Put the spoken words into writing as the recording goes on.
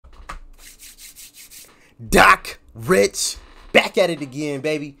Doc Rich back at it again,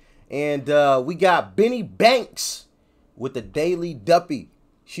 baby. And we got Benny Banks with the Daily Duppy.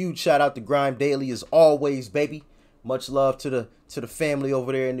 Huge shout out to Grime Daily as always, baby. Much love to the family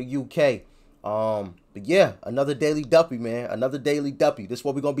over there in the UK. But yeah, another Daily Duppy, man. Another Daily Duppy. This is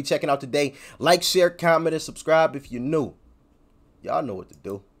what we're gonna be checking out today. Like, share, comment, and subscribe if you're new. Y'all know what to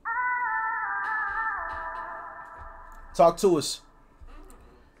do. Talk to us.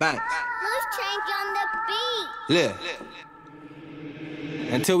 Bang. Let's change on the beat. Live.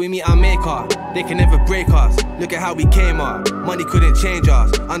 Until we meet our maker, they can never break us. Look at how we came up. Money couldn't change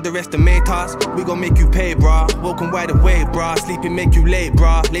us. Underestimate us, we gon' make you pay, brah. Walking wide awake, brah. Sleeping make you late,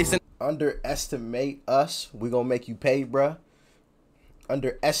 brah. Listen. Underestimate us, we gonna make you pay, bruh.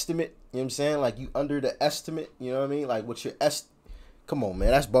 Underestimate, you know what I'm saying? Like you under the estimate, you know what I mean? Like what's your come on, man,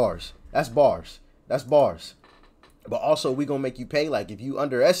 that's bars. That's bars. That's bars. But also we gonna make you pay. Like if you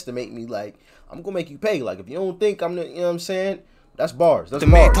underestimate me, like I'm gonna make you pay. Like if you don't think I'm the, you know what I'm saying? That's bars. That's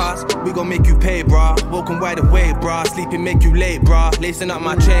bars. Task, we gon' make you pay, brah. Walking wide awake, brah. Sleeping make you late, brah. Lacing up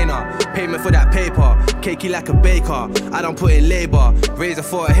my trainer. Payment for that paper. Cakey like a baker. I don't put in labor. Razor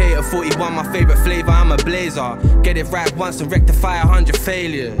for a hater. 41 my favorite flavor. I'm a blazer. Get it right once and rectify 100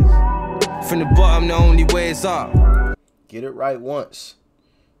 failures. From the bottom, the only way is up. Get it right once.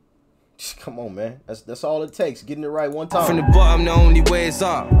 Come on, man. That's all it takes. Getting it right one time. From the bottom, the only way is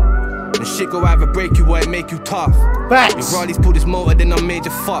up. The shit go either break you or it make you tough. Facts. If Rawley's pull this motor, then I'm major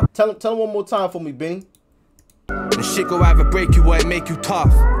fuck. Tell him one more time for me, Benny. The shit go either break you or it make you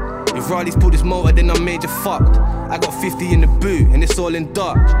tough. If Rawley's pull this motor, then I'm major fucked. I got 50 in the boot and it's all in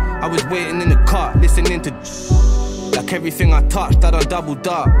Dutch. I was waiting in the car, listening to like everything I touched, I done double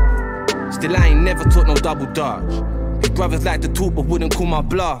dutch. Still I ain't never took no double dutch. His brothers like to talk but wouldn't call my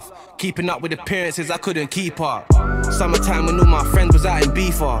bluff. Keeping up with appearances, I couldn't keep up. Summertime when all my friends was out in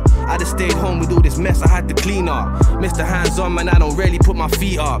beefer. I just stayed home with all this mess I had to clean up. Mr. Hands on, man, I don't really put my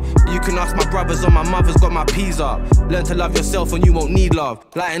feet up. You can ask my brothers or my mother's got my peas up. Learn to love yourself and you won't need love.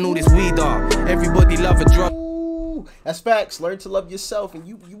 Lighting all this weed up. Everybody love a drug. Ooh, that's facts. Learn to love yourself and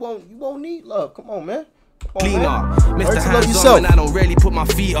you won't need love. Come on, man. Clean up, Mr. Hands on, man, I don't really put my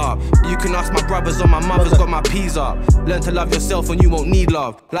feet up. You can ask my brothers or my mother's got my peas up. Learn to love yourself and you won't need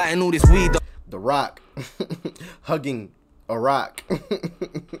love. Lighting all this weed up. The Rock hugging a rock.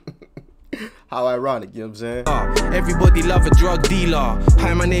 How ironic, you know what I'm saying? Everybody love a drug dealer.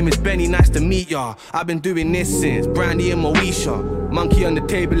 Hi, my name is Benny, nice to meet ya. I've been doing this since Brandy and Moesha. Monkey on the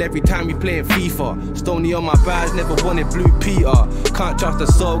table every time we playing FIFA. Stony on my badge, never wanted Blue Peter. Can't trust a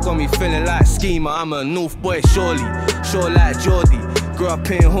soul, got me feeling like Schema. I'm a North boy, surely, sure like Geordie. Grew up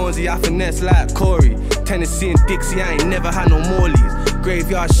in Hornsey, I finesse like Corey. Tennessee and Dixie, I ain't never had no Morleys.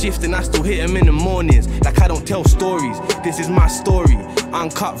 Graveyard shift and I still hit them in the mornings. Like I don't tell stories, this is my story.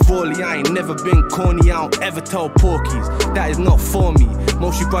 Uncut volley, I ain't never been corny. I don't ever tell porkies, that is not for me.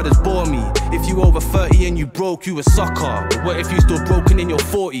 Most you brothers bore me. If you over 30 and you broke, you a sucker. But what if you still broken in your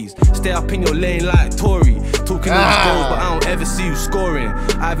 40s? Stay up in your lane like Tory. Talking all these goals, but I don't ever see you scoring.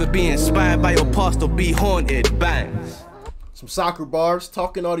 Either be inspired by your past or be haunted. Bang. Some soccer bars,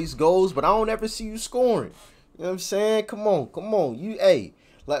 talking all these goals, but I don't ever see you scoring. You know what I'm saying? Come on. You, hey,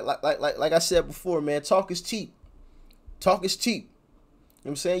 like I said before, man, talk is cheap. Talk is cheap. You know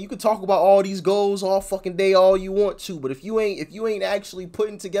what I'm saying? You can talk about all these goals all fucking day all you want to, but if you ain't actually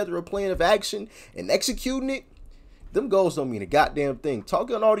putting together a plan of action and executing it, them goals don't mean a goddamn thing.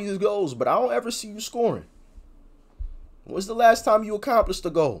 Talking all these goals, but I don't ever see you scoring. When's the last time you accomplished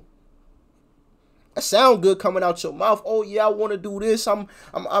a goal? That sound good coming out your mouth. Oh yeah, I want to do this. I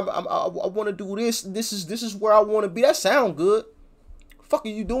want to do this. This is where I want to be. That sound good. What the fuck are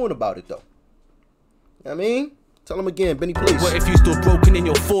you doing about it though? You know what I mean? Tell him again, Benny, please. What if you still broken in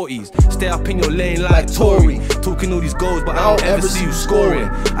your 40s? Stay up in your lane like Tory. Talking all these goals, but I don't ever see you scoring.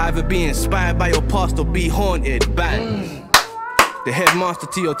 Either be inspired by your past or be haunted. Bang. The headmaster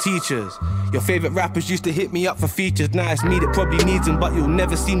to your teachers. Your favorite rappers used to hit me up for features. Now it's me that probably needs them, but you'll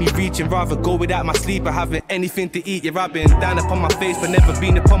never see me reaching. Rather go without my sleep or having anything to eat. Yeah, I've been down upon my face, but never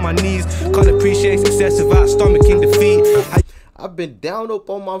been upon my knees. Can't appreciate success without stomaching defeat. I've been down up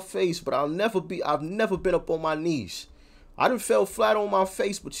on my face, but I've never been up on my knees. I done fell flat on my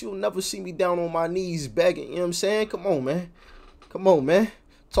face, but you'll never see me down on my knees begging. You know what I'm saying? Come on, man. Come on, man.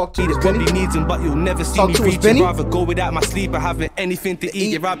 Talk to us, Benny. Probably needs them, but you'll never see me reaching. Rather go without my sleep or having anything to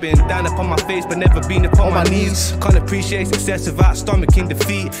eat. Yeah, I've been down upon my face, but never been upon my knees. Can't appreciate success without stomaching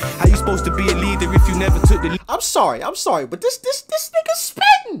defeat. How you supposed to be a leader if you never took the lead? I'm sorry, but this nigga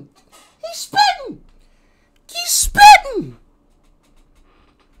spitting. He's spitting. He's spitting.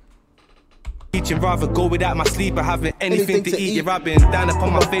 Teaching rather go without my sleep or having anything to eat. Yeah, I've been down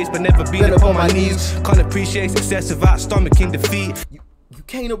upon my face but never been upon my knees. Can't appreciate success without stomaching defeat. You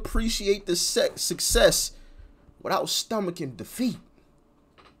can't appreciate the success without stomaching defeat.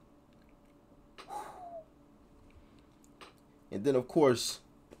 And then of course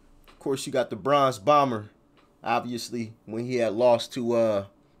you got the bronze bomber, obviously, when he had lost to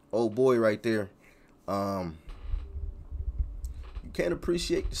old boy right there. You can't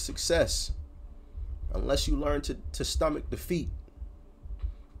appreciate the success unless you learn to stomach defeat.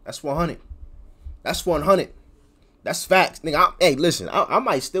 That's 100. That's 100. That's facts, nigga. Hey, listen, I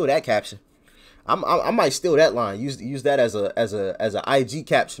might steal that caption. I might steal that line. Use that as a IG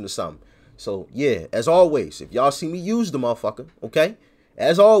caption or something. So yeah, as always, if y'all see me use the motherfucker, okay?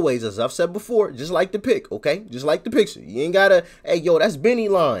 As always, as I've said before, just like the pic, okay? Just like the picture. You ain't gotta, hey yo, that's Benny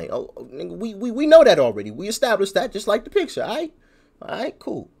line. Oh, we know that already. We established that, just like the picture, alright? Alright,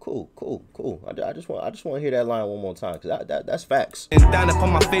 cool. I just want to hear that line one more time, cause that's facts. And down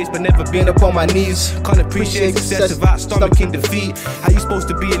upon my face, but never been upon my knees. Can't appreciate success without stomaching defeat. How you supposed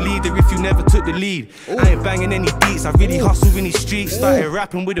to be a leader if you never took the lead? Ooh. I ain't banging any beats, I really hustle in these streets. Started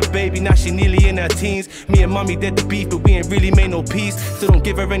rapping with a baby, now she nearly in her teens. Me and mommy did the beef, but we ain't really made no peace. Still don't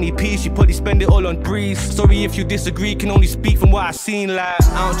give her any peace, she probably spend it all on breeze. Sorry if you disagree, can only speak from what I seen. Like,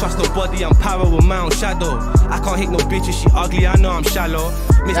 I don't trust nobody, I'm power with my own shadow. I can't hit no bitches, she ugly, I know I'm shallow.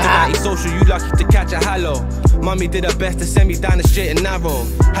 Mr. Anti-social, you lucky to catch a halo. Mommy did her best to send me down the straight and narrow.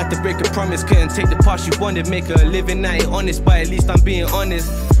 Had to break a promise, couldn't take the part she wanted. Make her a living, I ain't honest, but at least I'm being honest.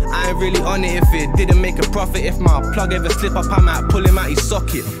 I ain't really on it if it didn't make a profit. If my plug ever slip up, I might pull him out his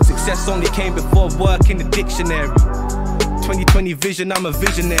socket. Success only came before work in the dictionary. 2020 vision, I'm a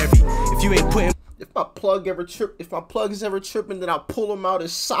visionary. If you ain't putting... If my plug is ever tripping, then I'll pull him out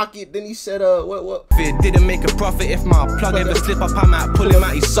his socket. Then he said, what? If it didn't make a profit, if my plug ever slip up, I might pull him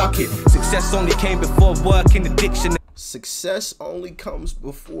out his socket. Success only came before work in the dictionary. Success only comes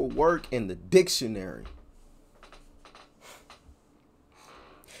before work in the dictionary.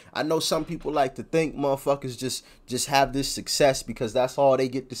 I know some people like to think motherfuckers just have this success because that's all they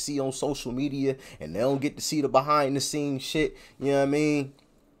get to see on social media, and they don't get to see the behind the scenes shit. You know what I mean?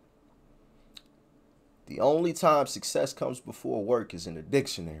 The only time success comes before work is in the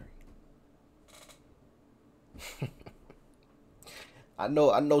dictionary. I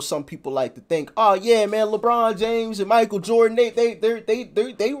know some people like to think, oh yeah, man, LeBron James and Michael Jordan, they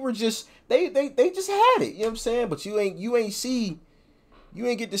just had it. You know what I'm saying? But you ain't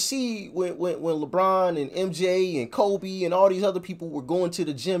get to see when LeBron and MJ and Kobe and all these other people were going to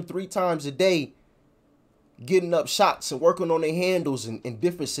the gym 3 times a day, getting up shots and working on their handles and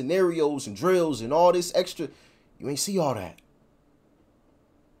different scenarios and drills and all this extra. You ain't see all that.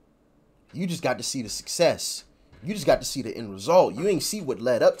 You just got to see the success. You just got to see the end result. You ain't see what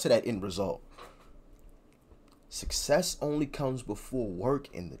led up to that end result. Success only comes before work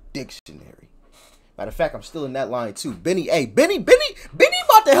in the dictionary. Matter of fact, I'm still in that line too. Benny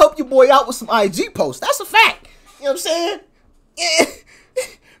about to help your boy out with some IG posts. That's a fact. You know what I'm saying? Yeah.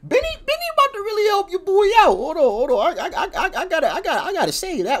 Benny about to really help your boy out. Hold on. I gotta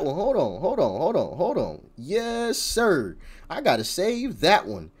save that one. Hold on. Yes, sir. I gotta save that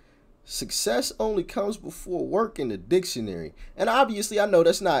one. Success only comes before work in the dictionary. And obviously, I know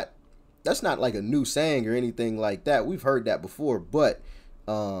that's not like a new saying or anything like that. We've heard that before, but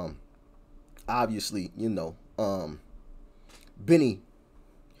obviously, you know, Benny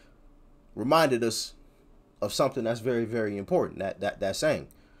reminded us of something that's very, very important. That saying.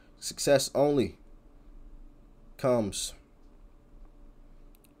 Success only comes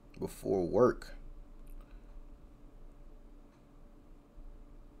before work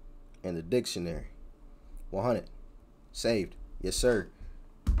in the dictionary. 100. Saved. Yes, sir.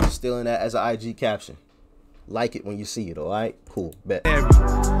 Still in that as an IG caption. Like it when you see it, alright? Cool. Bet.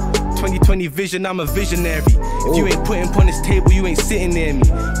 2020 vision, I'm a visionary. If you ain't putting on this table, you ain't sitting near me.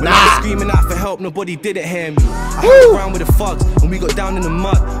 When I was screaming out for help, nobody didn't hear me. I hung around with the thugs when we got down in the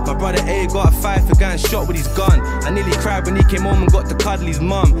mud. My brother A got a fight for getting shot with his gun. I nearly cried when he came home and got to cuddle his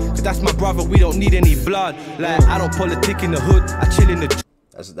mum. Cause that's my brother, we don't need any blood. Like, I don't politic in the hood, I chill in the...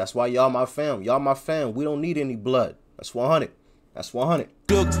 That's why y'all my fam. Y'all my fam. We don't need any blood. That's 100. That's 100.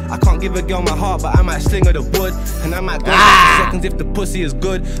 Look, I can't give a girl my heart, but I might sling her the wood. And I might go for seconds if the pussy is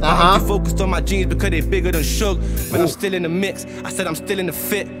good. I'm too focused on my jeans because they bigger than Suge. But I'm still in the mix, I said I'm still in the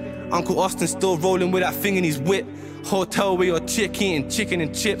fit. Uncle Austin still rolling with that thing in his whip. Hotel where your chick eating chicken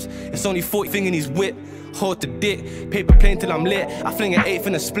and chips. It's only 40 thing in his whip. Hold the dick, paper plane till I'm lit. I fling an 8th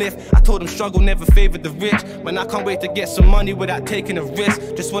in a spliff. I told him struggle never favored the rich. But I can't wait to get some money without taking a risk.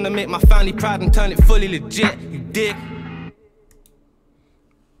 Just wanna make my family proud and turn it fully legit. You dig?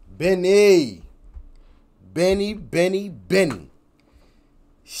 Benny. Benny.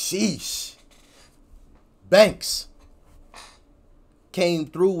 Sheesh. Banks came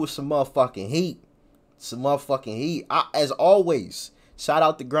through with some motherfucking heat. As always, shout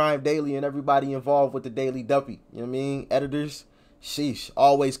out to Grime Daily and everybody involved with the Daily Duppy. You know what I mean? Editors, sheesh,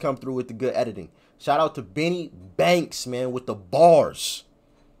 always come through with the good editing. Shout out to Benny Banks, man, with the bars.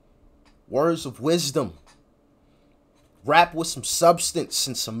 Words of wisdom. Rap with some substance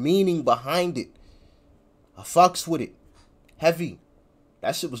and some meaning behind it. I fucks with it. Heavy.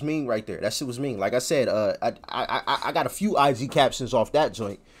 That shit was mean right there. That shit was mean. Like I said, I got a few IG captions off that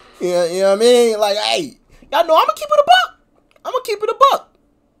joint. You know what I mean? Like, hey, y'all know I'm gonna keep it a buck.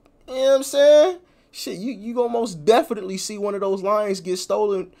 You know what I'm saying? Shit, you gonna most definitely see one of those lines get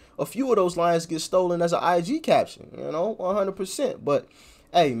stolen. A few of those lines get stolen as an IG caption. You know, 100%. But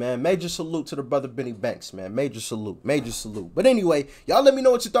hey, man, major salute to the brother Benny Banks, man. Major salute. But anyway, y'all let me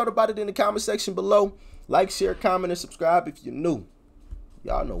know what you thought about it in the comment section below. Like, share, comment, and subscribe if you're new.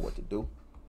 Y'all know what to do.